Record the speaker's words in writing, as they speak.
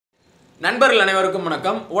நண்பர்கள் அனைவருக்கும்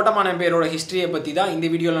வணக்கம். ஓட்டமான் எம்பையரோட ஹிஸ்டரியை பற்றி தான் இந்த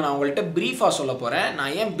வீடியோவில் நான் உங்கள்கிட்ட ப்ரீஃபாக சொல்ல போகிறேன்.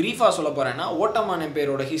 நான் ஏன் ப்ரீஃபாக சொல்ல போகிறேன்னா, ஓட்டமான்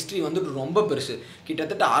எம்பையரோட ஹிஸ்ட்ரி வந்துட்டு ரொம்ப பெருசு.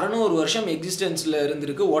 கிட்டத்தட்ட 600 வருஷம் எக்ஸிஸ்டன்ஸில்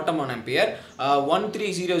இருந்திருக்கு ஓட்டமான் எம்பையர்.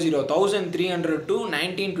 1300 to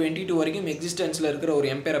 1922 வரைக்கும் எக்ஸிஸ்டன்ஸில் இருக்கிற ஒரு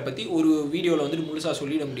எம்பையரை பற்றி ஒரு வீடியோவில் வந்துட்டு முழுசாக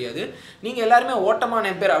சொல்லிட முடியாது. நீங்கள் எல்லாருமே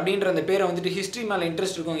ஓட்டமான் எம்பையர் அப்படின்ற அந்த பேரை வந்துட்டு ஹிஸ்ட்ரி மேலே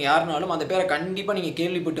இன்ட்ரெஸ்ட் இருக்கவங்க யாருனாலும் அந்த பேரை கண்டிப்பாக நீங்கள்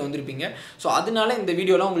கேள்விப்பட்டு வந்திருப்பீங்க. ஸோ அதனால இந்த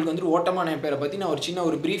வீடியோவில் உங்களுக்கு வந்துட்டு ஓட்டமான் எம்பையரை பற்றி நான் ஒரு சின்ன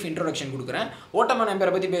ஒரு ப்ரீஃப் இன்ட்ரோடக்ஷன் கொடுக்குறேன். ஓட்டமான்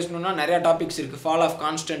எம்பையரை பற்றி பேசணும்னா நிறைய டாபிக்ஸ் இருக்குது. ஃபால் ஆஃப்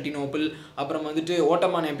கான்ஸ்டன்டினோபிள், அப்புறம் வந்துட்டு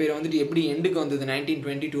ஓட்டமான் எம்பையர் வந்துட்டு எப்படி எண்டுக்கு வந்தது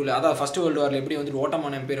 1922, அதாவது ஃபர்ஸ்ட் வேர்ல்டு வாரில் எப்படி வந்துட்டு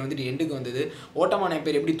ஓட்டமான் எம்பையர் வந்துட்டு எண்டுக்கு வந்தது, ஓட்டமான்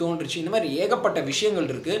எம்பையர் எப்படி தோன்றுச்சு, இந்த மாதிரி ஏகப்பட்ட விஷயங்கள்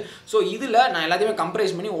இருக்குது. ஸோ இதில் நான் எல்லாத்தையுமே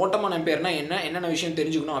கம்பரைஸ் பண்ணி ஓட்டமான் எம்பையர்னா என்னென்ன விஷயம்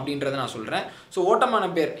தெரிஞ்சுக்கணும் அப்படின்றத நான் சொல்கிறேன். ஸோ ஓட்டமான்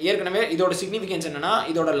எம்பையர் ஏற்கனவே இதோட சிக்னிஃபிகன்ஸ் என்னன்னா,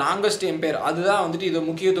 இதோட லாங்கஸ்ட் எம்பையர், அதுதான் வந்துட்டு இதை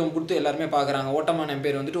முக்கியத்துவம் கொடுத்து எல்லாருமே பார்க்குறாங்க. ஓட்டமான்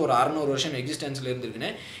எம்பையர் வந்துட்டு ஒரு 600 வருஷம் எக்ஸிஸ்டன்ஸில்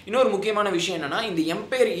இருந்திருக்குன்னு. இன்னொரு முக்கியமான விஷயம் என்னன்னா, இந்த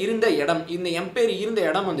எம்பையர் இருந்த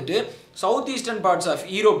இடம் வந்துட்டு சவுத் ஈஸ்டர்ன் பார்ட்ஸ் ஆஃப்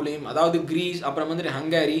யூரோப்லையும், அதாவது கிரீஸ், அப்புறம் வந்துட்டு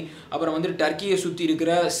ஹங்கேரி, அப்புறம் வந்துட்டு டர்க்கியை சுற்றி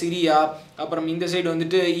இருக்கிற சிரியா, அப்புறம் இந்த சைடு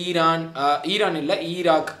வந்துட்டு ஈரான் இல்லை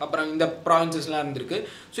ஈராக், அப்புறம் இந்த ப்ராவின்சஸ்லாம் இருந்திருக்கு.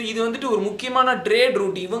 ஸோ இது வந்துட்டு ஒரு முக்கியமான ட்ரேட்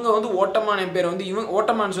ரூட். இவங்க வந்து ஓட்டமான் எம்பையர் வந்து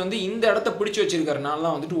ஓட்டமான்ஸ் வந்து இந்த இடத்த பிடிச்சி வச்சிருக்கிறனால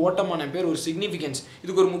தான் வந்துட்டு ஓட்டமான் எம்பையர் ஒரு சிக்னிஃபிகன்ஸ்,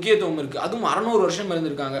 இதுக்கு ஒரு முக்கியத்துவம் இருக்குது. அதுவும் 600 வருஷம்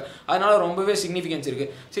இருந்திருக்காங்க, அதனால ரொம்பவே சிக்னிஃபிகன்ஸ்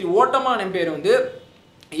இருக்குது. சரி, ஓட்டமான் எம்பையர் வந்து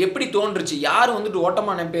எப்படி தோன்றுச்சு, யார் வந்துட்டு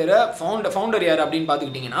ஓட்டமான் எம்பையரை ஃபவுண்டர் யார் அப்படின்னு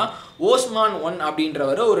பார்த்துக்கிட்டிங்கன்னா, ஓஸ்மான் I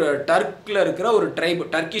அப்படின்றவர் ஒரு டர்க்கில் இருக்கிற ஒரு ட்ரைப்,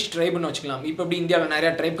 டர்க்கிஷ் ட்ரைப்னு வச்சுக்கலாம். இப்போ எப்படி இந்தியாவில்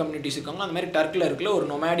நிறையா ட்ரைப் கம்யூனிட்டிஸ் இருக்காங்க, அந்த மாதிரி டர்க்கில் இருக்கிற ஒரு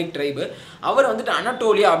நொமேடிக் ட்ரைபு. அவர் வந்துட்டு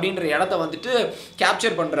அனட்டோலியா அப்படின்ற இடத்த வந்துட்டு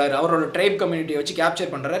கேப்சர் பண்ணுறாரு, அவரோட ட்ரைப் கம்யூனிட்டியை வச்சு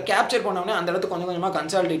கேப்சர் பண்ணுறாரு. கேப்சர் பண்ணோடனே அந்த இடத்த கொஞ்சம் கொஞ்சமாக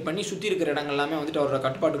கன்சால்டேட் பண்ணி சுற்றி இருக்கிற இடங்கள் எல்லாமே வந்துட்டு அவரோட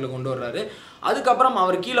கட்டுப்பாட்டுக்குள்ள கொண்டு வர்றாரு. அதுக்கப்புறம்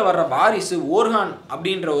அவர் கீழே வர்ற வாரிசு ஓர்ஹான்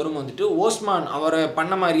அப்படின்றவரும் வந்துட்டு ஓஸ்மான் அவரை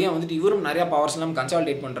பண்ண மாதிரியே வந்துட்டு இவரும் நிறையா பவர்ஸ் எல்லாம்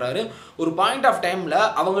கன்சால்டேட் பண்ணுறாரு. ஒரு பாயிண்ட் ஆஃப் டைமில்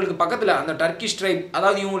அவங்களுக்கு பக்கத்தில் அந்த டர்க்கிஷ் ட்ரைப்,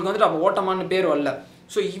 அதாவது இவங்களுக்கு வந்துட்டு அப்போ ஓட்டமான்னு பேர் வரல.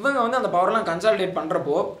 ஸோ இவங்க வந்து அந்த பவர்லாம் கன்சால்டேட்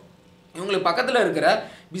பண்ணுறப்போ இவங்களுக்கு பக்கத்தில் இருக்கிற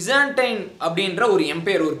பிசாண்டைன் அப்படின்ற ஒரு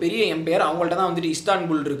எம்பையர், ஒரு பெரிய எம்பையர், அவங்கள்ட்ட தான் வந்துட்டு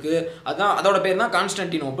இஸ்தான்புல் இருக்குது, அதான் அதோட பேர் தான்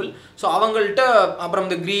கான்ஸ்டன்டினோபிள். ஸோ அவங்கள்ட்ட அப்புறம்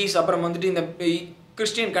இந்த கிரீஸ், அப்புறம் வந்துட்டு இந்த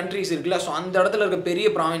கிறிஸ்டியன் கண்ட்ரிஸ் இருக்குல்ல, ஸோ அந்த இடத்துல இருக்க பெரிய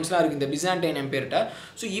ப்ராவின்ஸ்லாம் இருக்குது இந்த பிசாண்டைன் எம்பையர்கிட்ட.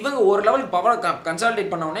 ஸோ இவங்க ஒரு லெவலுக்கு பவர் கன்சால்டேட்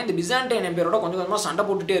பண்ணோடனே இந்த பிசாண்டைன் எம்பையரோட கொஞ்சம் கொஞ்சமாக சண்டை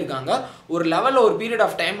போட்டுகிட்டே இருக்காங்க. ஒரு லெவலில் ஒரு பீரியட்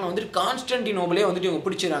ஆஃப் டைமில் வந்துட்டு கான்ஸ்டன்டினோபிளே வந்துட்டு இவங்க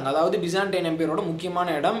பிடிச்சிடறாங்க. அதாவது பிசாண்டைன் எம்பையரோட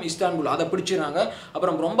முக்கியமான இடம் இஸ்தான்புல், அதை பிடிச்சிடறாங்க.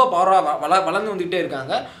 அப்புறம் ரொம்ப பவராக வளர்ந்து வந்துகிட்டே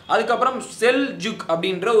இருக்காங்க. அதுக்கப்புறம் செல்ஜுக்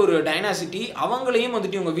அப்படின்ற ஒரு டைனாசிட்டி, அவங்களையும்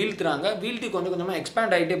வந்துட்டு இவங்க வீழ்த்தி கொஞ்சம் கொஞ்சமாக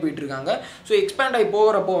எக்ஸ்பேண்ட் ஆகிட்டே போயிட்டு இருக்காங்க. ஸோ எக்ஸ்பேண்ட் ஆகி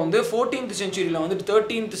போகிறப்போ வந்து 14th செஞ்சுரியில் வந்துட்டு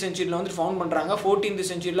 13th செஞ்சுரியில் வந்துட்டு ஃபவுண்ட் பண்ணுறாங்க. 14th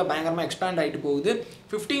செஞ்சுரியில் பயங்கரமாக எக்ஸ்பேண்ட் ஆகிட்டு போகுது.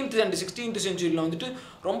 15th and 16th செஞ்சுரியில் வந்துட்டு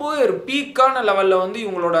ரொம்பவே ஒரு பீக்கான லெவலில் வந்து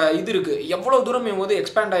இவங்களோட இது இருக்குது. எவ்வளோ தூரம் இவங்க வந்து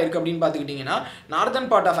எக்ஸ்பேண்ட் ஆகிருக்கு அப்படின்னு பார்த்துக்கிட்டிங்கன்னா, நார்தன்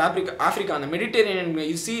பார்ட் ஆஃப் ஆஃப்ரிக்கா, அந்த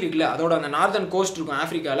மெடிட்டரேனியன் சீ இருக்குல்ல, அதோட அந்த நார்தன் கோஸ்ட் இருக்கும்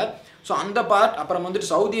ஆஃப்ரிக்காவில். ஸோ அந்த பார்ட், அப்புறம்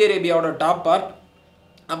வந்துட்டு சவுதி அரேபியாவோட டாப் பார்ட்,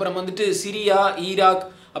 அப்புறம் வந்துட்டு சிரியா, ஈராக்,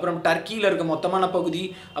 அப்புறம் டர்க்கியில் இருக்க மொத்தமான பகுதி,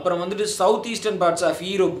 அப்புறம் வந்துட்டு south eastern parts of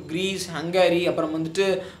Europe, Greece, Hungary, அப்புறம் வந்துட்டு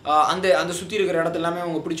அந்த சுற்றி இருக்கிற இடத்த எல்லாமே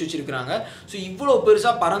அவங்க பிடிச்சி வச்சிருக்கிறாங்க. ஸோ இவ்வளோ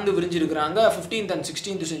பெருசாக பறந்து விரிஞ்சிருக்கிறாங்க 15th and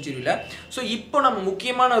 16th செஞ்சுரியில். ஸோ இப்போ நம்ம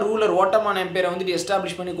முக்கியமான ரூலர் ஓட்டமான் எம்பையரை வந்துட்டு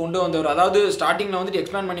எஸ்டாப்ளிஷ் பண்ணி கொண்டு வந்தவர், அதாவது ஸ்டார்டிங்கில் வந்துட்டு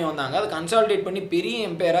எக்ஸ்பேண்ட் பண்ணி வந்தாங்க, அதை கன்சால்டேட் பண்ணி பெரிய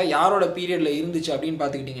எம்பையராக யாரோட பீரியடில் இருந்துச்சு அப்படின்னு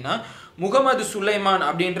பார்த்துக்கிட்டிங்கன்னா, முகமது சுலைமான்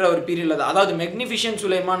அப்படின்ற ஒரு பீரியடில், அதாவது மெக்னிஃபிஷன்ட்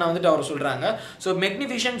சுலைமான் வந்துட்டு அவர் சொல்கிறாங்க. ஸோ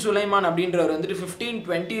மெக்னிஃபிஷன்ட் சுலைமான் அப்படின்றவர் வந்துட்டு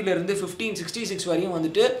 1520 1566 வரையும்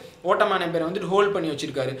வந்துட்டு ஓட்டமான் எம்பையரை வந்துட்டு ஹோல்ட் பண்ணி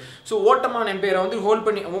வச்சிருக்காரு. ஸோ ஓட்டமான் எம்பையரை வந்து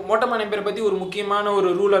ஓட்டமான் எம்பையரை பற்றி ஒரு முக்கியமான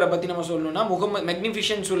ஒரு ரூலரை பற்றி நம்ம சொல்லணும்னா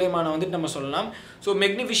மெக்னிஃபிஷன்ட் சுலைமானை வந்துட்டு நம்ம சொல்லலாம். ஸோ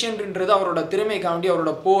மெக்னிஃபிஷன்ட்ன்றது அவரோட திறமைக்காண்டி,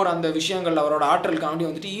 அவரோட போர், அந்த விஷயங்கள், அவரோட ஆற்றலுக்காண்டி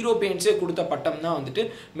வந்துட்டு யூரோப்பியன்ஸே கொடுத்த பட்டம் தான் வந்துட்டு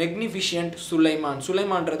மெக்னிஃபிஷன்ட்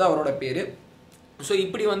சுலைமான்றது அவரோட பேர். ஸோ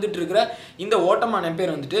இப்படி வந்துட்டு இருக்கிற இந்த ஓட்டமான்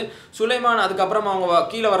எம்பையர் வந்துட்டு சுலைமான், அதுக்கப்புறம் அவங்க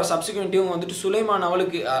கீழே வர சப்சிக்வெண்ட் இவங்க வந்துட்டு சுலைமான்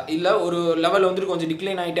அவளுக்கு இல்லை ஒரு லெவல் வந்துட்டு கொஞ்சம்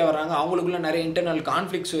டிக்ளைன் ஆகிட்டே வர்றாங்க. அவங்களுக்குள்ள நிறைய இன்டர்னல்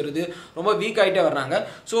கான்ஃப்ளிக்ஸ் வருது, ரொம்ப வீக் ஆகிட்டே வர்றாங்க.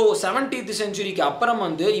 ஸோ 17th செஞ்சுரிக்கு அப்புறம்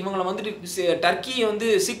வந்து இவங்களை வந்துட்டு டர்க்கியை வந்து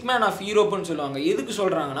சிக் மேன் ஆஃப் யூரோப்னு சொல்லுவாங்க. எதுக்கு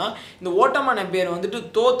சொல்கிறாங்கன்னா, இந்த ஓட்டமான் எம்பையர்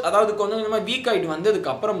வந்துட்டு அதாவது கொஞ்சம் கொஞ்சமாக வீக் ஆகிட்டு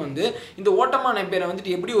வந்ததுக்கு அப்புறம் வந்து இந்த ஓட்டமான் எம்பையரை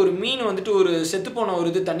வந்துட்டு எப்படி ஒரு மீன் வந்துட்டு ஒரு செத்துப்போன ஒரு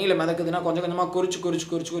இது தண்ணியில் மிதக்குதுன்னா கொஞ்சம் கொஞ்சமாக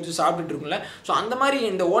கொறிச்சு சாப்பிட்டுட்டு இருக்கும்ல. ஸோ அந்த மாதிரி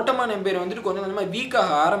இந்த ஓட்டமான் எம்பையர் வந்துட்டு கொஞ்சம் கொஞ்சமாக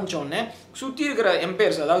வீக்காக ஆரம்பித்தோடனே சுற்றி இருக்கிற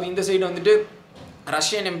எம்பையர்ஸ், அதாவது இந்த சைடு வந்துட்டு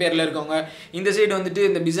ரஷ்யன் எம்பையரில் இருக்கவங்க, இந்த சைடு வந்துட்டு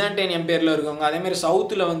இந்த பிசாண்டைன் எம்பையரில் இருக்கவங்க, அதேமாதிரி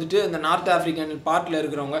சவுத்தில் வந்துட்டு இந்த நார்த் ஆஃப்ரிக்கன் பார்ட்டில்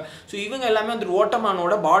இருக்கிறவங்க. ஸோ இவங்க எல்லாமே வந்துட்டு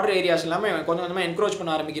ஓட்டமானோட பார்டர் ஏரியாஸ் எல்லாமே கொஞ்சம் கொஞ்சமாக என்க்ரோச்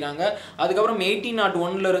பண்ண ஆரம்பிக்கிறாங்க. அதுக்கப்புறம்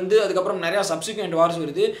 1801 அதுக்கப்புறம் நிறையா சப்சிக்வெண்ட் வார்ஸ்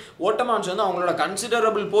வருது. ஓட்டமான்ஸ் வந்து அவங்களோட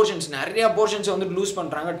கன்சிடரபிள் போர்ஷன்ஸ் நிறையா போர்ஷன்ஸை வந்து லூஸ்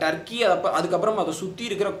பண்ணுறாங்க. டர்க்கி அதுக்கப்புறம் அதை சுற்றி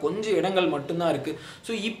இருக்கிற கொஞ்சம் இடங்கள் மட்டும்தான் இருக்குது.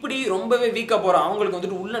 ஸோ இப்படி ரொம்பவே வீக்காக போகிற அவங்களுக்கு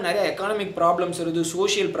வந்துட்டு உள்ள நிறையா எக்கானமிக் ப்ராப்ளம்ஸ் வருது,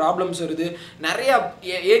 சோஷியல் ப்ராப்ளம்ஸ் வருது. நிறையா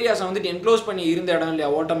ஏரியாஸை வந்துட்டு என்க்ளோஸ் பண்ணி இருந்த இடம் இல்லையா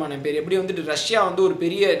ஓட்டமான பேர். எப்படி வந்துட்டு ரஷ்யா வந்து ஒரு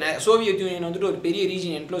பெரிய சோவியத் யூனியன் வந்துட்டு ஒரு பெரிய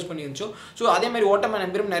ரீஜன் என்க்ளோஸ் பண்ணி இருந்துச்சோ, ஸோ அதே மாதிரி ஓட்டமான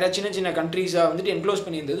பேரும் நிறைய சின்ன சின்ன கண்ட்ரீஸாக வந்துட்டு என்க்ளோஸ்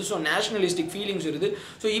பண்ணி இருந்தது. ஸோ நேஷனலிஸ்டிக் ஃபீலிங்ஸ் வருது.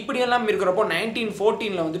 ஸோ இப்படியெல்லாம் இருக்கிறப்போ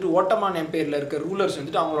 1914 வந்துட்டு ஓட்டமான எம்பையரில் இருக்க ரூலர்ஸ்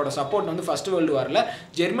வந்துட்டு அவங்களோட சப்போர்ட் வந்து ஃபர்ஸ்ட் வேர்ல்டு வாரில்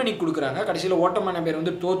ஜெர்மனிக்கு கொடுக்குறாங்க. கடைசியில் ஓட்டமான எம்பையர்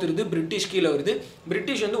வந்து தோத்துருது, பிரிட்டிஷ் கீழே வருது.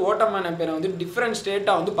 பிரிட்டிஷ் வந்து ஓட்டமான எம்பையரை வந்து டிஃப்ரெண்ட்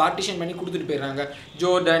ஸ்டேட்டாக வந்து பார்ட்டிஷன் பண்ணி கொடுத்துட்டு போயிடுறாங்க.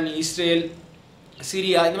 ஜோர்டன், இஸ்ரேல்,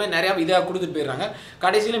 சிரியா, இந்த மாதிரி நிறையா இதாக கொடுத்துட்டு போயிடுறாங்க.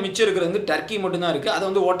 கடைசியில் மிச்சம் இருக்கிறது வந்து டர்க்கி மட்டும்தான் இருக்குது. அது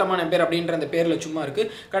வந்து ஓட்டமான எம்பையர் அப்படின்ற அந்த பேரில் சும்மா இருக்குது.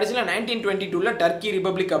 கடைசியில் 1922 டர்க்கி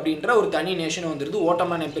ரிப்பப்ளிக் அப்படின்ற ஒரு தனி நேஷன் வந்துடுது.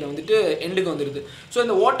 ஓட்டமான எம்பையர் வந்துட்டு எண்டுக்கு வந்துடுது. ஸோ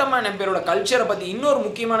இந்த ஓட்டமான எம்பையரோட கல்ச்சரை பற்றி இன்னொரு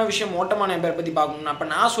முக்கியமான விஷயம் ஓட்டமான எம்பையர் பற்றி பார்க்கணும். அப்போ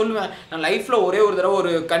நான் சொல்லுவேன், நான் லைஃப்பில் ஒரே ஒரு தடவை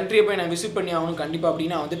ஒரு கண்ட்ரியை போய் நான் விசிட் பண்ணி ஆகணும் கண்டிப்பாக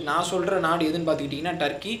அப்படின்னா வந்துட்டு நான் சொல்கிற நாடு எதுன்னு பார்த்துக்கிட்டிங்கன்னா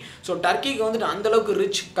டர்க்கி. ஸோ டர்க்கிக்கு வந்துட்டு அந்தளவுக்கு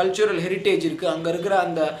ரிச் கல்ச்சுரல் ஹெரிட்டேஜ் இருக்குது. அங்கே இருக்கிற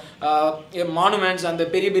அந்த மானுமெண்ட்ஸ், அந்த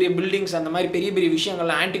பெரிய பெரிய பில்டிங்ஸ், அந்த மாதிரி பெரிய பெரிய விஷயங்கள்,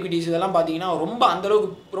 ஆன்டிக்விட்டிஸ் இதெல்லாம் பார்த்தீங்கன்னா ரொம்ப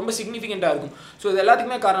அந்தளவுக்கு ரொம்ப சிக்னிஃபிகண்ட்டாக இருக்கும். ஸோ இது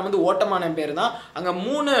எல்லாத்துக்குமே காரணம் வந்து ஓட்டமான எம்பையர் தான். அங்கே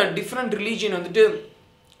 3 டிஃப்ரெண்ட் ரிலீஜியன் வந்துட்டு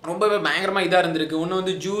ரொம்பவே பயங்கரமாக இதாக இருந்திருக்கு. ஒன்று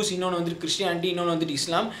வந்து ஜூஸ், இன்னொன்று வந்துட்டு கிறிஸ்டியானிட்டி, இன்னொன்று வந்துட்டு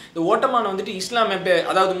இஸ்லாம். இந்த ஓட்டமான வந்துட்டு இஸ்லாம் எம்பையர்,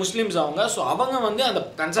 அதாவது முஸ்லீம்ஸ் அவங்க. ஸோ அவங்க வந்து அந்த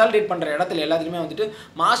கன்சாலிடேட் பண்ணுற இடத்துல எல்லாத்துலேயுமே வந்துட்டு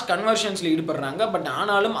மாஸ் கன்வர்ஷன்ஸில் ஈடுபடுறாங்க. பட்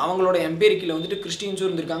ஆனாலும் அவங்களோட எம்பையரிக்கில் வந்துட்டு கிறிஸ்டின்ஸும்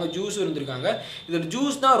இருந்திருக்காங்க, ஜூஸும் இருந்திருக்காங்க. இதில்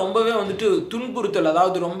ஜூஸ் தான் ரொம்பவே வந்துட்டு துன்புறுத்தல்,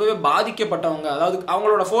 அதாவது ரொம்பவே பாதிக்கப்பட்டவங்க. அதாவது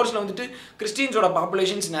அவங்களோட ஃபோர்ஸில் வந்துட்டு கிறிஸ்டின்ஸோட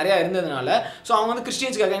பாப்புலேஷன்ஸ் நிறையா இருந்ததுனால ஸோ அவங்க வந்து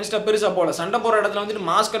கிறிஸ்டின்ஸ்க்கு அகைன்ஸ்டாக பெருசாக போகல. சண்டை போகிற இடத்துல வந்துட்டு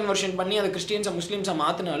மாஸ் கன்வர்ஷன் பண்ணி அந்த கிறிஸ்டின்ஸை முஸ்லீம்ஸை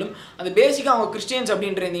மாற்றினாலும் அந்த பேசிக்காக அவங்க கிறிஸ்டியன்ஸ்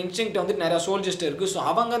அப்படின்ற இந்த இன்ஸ்டிங்க்ட் வந்துட்டு நிறைய சோல்ஜர்ஸ் இருக்குது. ஸோ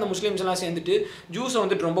அவங்க அந்த முஸ்லீம்ஸ் எல்லாம் சேர்ந்துட்டு ஜூஸை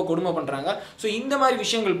வந்துட்டு ரொம்ப கொடுமை பண்ணுறாங்க. ஸோ இந்த மாதிரி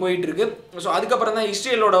விஷயங்கள் போயிட்டு இருக்கு. ஸோ அதுக்கப்புறம் தான்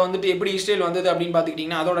இஸ்ரேலோட வந்துட்டு எப்படி இஸ்ரேல் வந்தது அப்படின்னு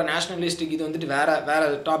பார்த்துக்கிட்டிங்கன்னா அதோட நேஷனலிஸ்டிக் இது வந்துட்டு வேற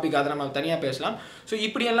டாபிக், அதை நம்ம தனியாக பேசலாம். ஸோ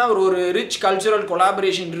இப்படியெல்லாம் ஒரு ரிச் கல்ச்சுரல்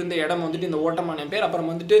கொலாபரேஷன் இருந்த இடம் வந்துட்டு இந்த ஓட்டமான எம்பையர்.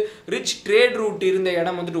 அப்புறம் வந்துட்டு ரிச் ட்ரேட் ரூட் இருந்த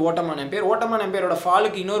இடம் வந்துட்டு ஓட்டமான எம்பையர். ஓட்டமான எம்பையரோட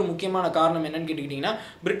ஃபாலுக்கு இன்னொரு முக்கியமான காரணம் என்னன்னு கேட்டுக்கிட்டிங்கன்னா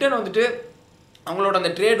பிரிட்டன் வந்துட்டு அவங்களோட அந்த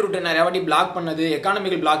ட்ரேட் ரூட்டை நிறைய வாட்டி பிளாக் பண்ணது,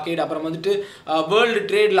 எக்கானமிக்கல் பிளாக்கேட். அப்புறம் வந்துட்டு வேர்ல்டு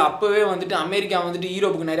ட்ரேடில் அப்போவே வந்துட்டு அமெரிக்கா வந்துட்டு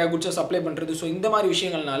யூரோப்புக்கு நிறையா குட்ஸை சப்ளை பண்ணுறது. ஸோ இந்த மாதிரி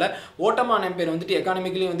விஷயங்கள்னால ஓட்டமான எம்பையர் வந்துட்டு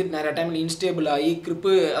எக்கானமிக்கலி வந்துட்டு நிறைய டைமில் இன்ஸ்டேபிள் ஆகி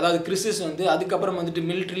அதாவது கிறிசிஸ் வந்து அதுக்கப்புறம் வந்துட்டு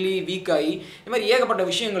மிலிட்ரிலி வீக் ஆகி இந்த மாதிரி ஏகப்பட்ட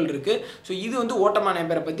விஷயங்கள் இருக்குது. ஸோ இது வந்து ஓட்டமான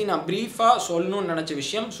எம்பையரை பற்றி நான் ப்ரீஃபாக சொல்லணும்னு நினச்ச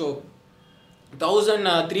விஷயம். ஸோ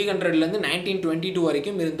 1300 1922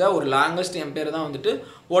 வரைக்கும் இருந்த ஒரு லாங்கஸ்ட் எம்பையர் தான் வந்துட்டு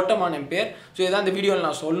ஓட்டமான எம்பையர். ஸோ இதான் இந்த வீடியோவில்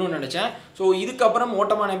நான் சொல்லணும்னு நினச்சேன். ஸோ இதுக்கப்புறம்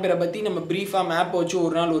ஓட்டமான எம்பையரை பற்றி நம்ம ப்ரீஃபாக மேப் வச்சு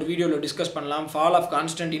ஒரு நாள் ஒரு வீடியோவில் டிஸ்கஸ் பண்ணலாம். ஃபால் ஆஃப்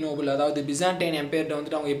கான்ஸ்டன்டினோபிள், அதாவது பிசாண்டைன் எம்பையர்கிட்ட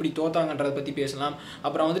வந்துட்டு அவங்க எப்படி தோத்தாங்கன்றதை பற்றி பேசலாம்.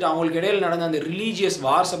 அப்புறம் வந்துட்டு அவங்களுக்கு இடையில் நடந்த அந்த ரிலீஜியஸ்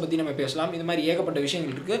வார்ஸை பற்றி நம்ம பேசலாம். இது மாதிரி ஏகப்பட்ட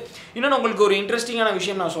விஷயங்கள் இருக்குது. இன்னொன்று உங்களுக்கு ஒரு இன்ட்ரெஸ்டிங்கான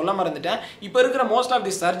விஷயம் நான் சொல்ல மறந்துட்டேன். இப்போ இருக்கிற most of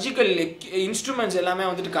the surgical instruments எல்லாமே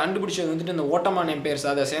வந்துட்டு கண்டுபிடிச்சது வந்துட்டு இந்த ஓட்டமான எம்பையர்ஸ்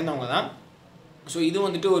அதை சேர்ந்தவங்க தான். ஸோ இது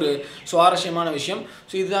வந்துட்டு ஒரு சுவாரஸ்யமான விஷயம்.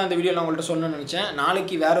 ஸோ இதுதான் இந்த வீடியோவில் நான் உங்கள்கிட்ட சொல்லணும்னு நினச்சேன்.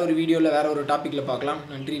 நாளைக்கு வேறு ஒரு வீடியோவில் வேறு ஒரு டாப்பிக்கில் பார்க்கலாம்.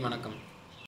 நன்றி, வணக்கம்.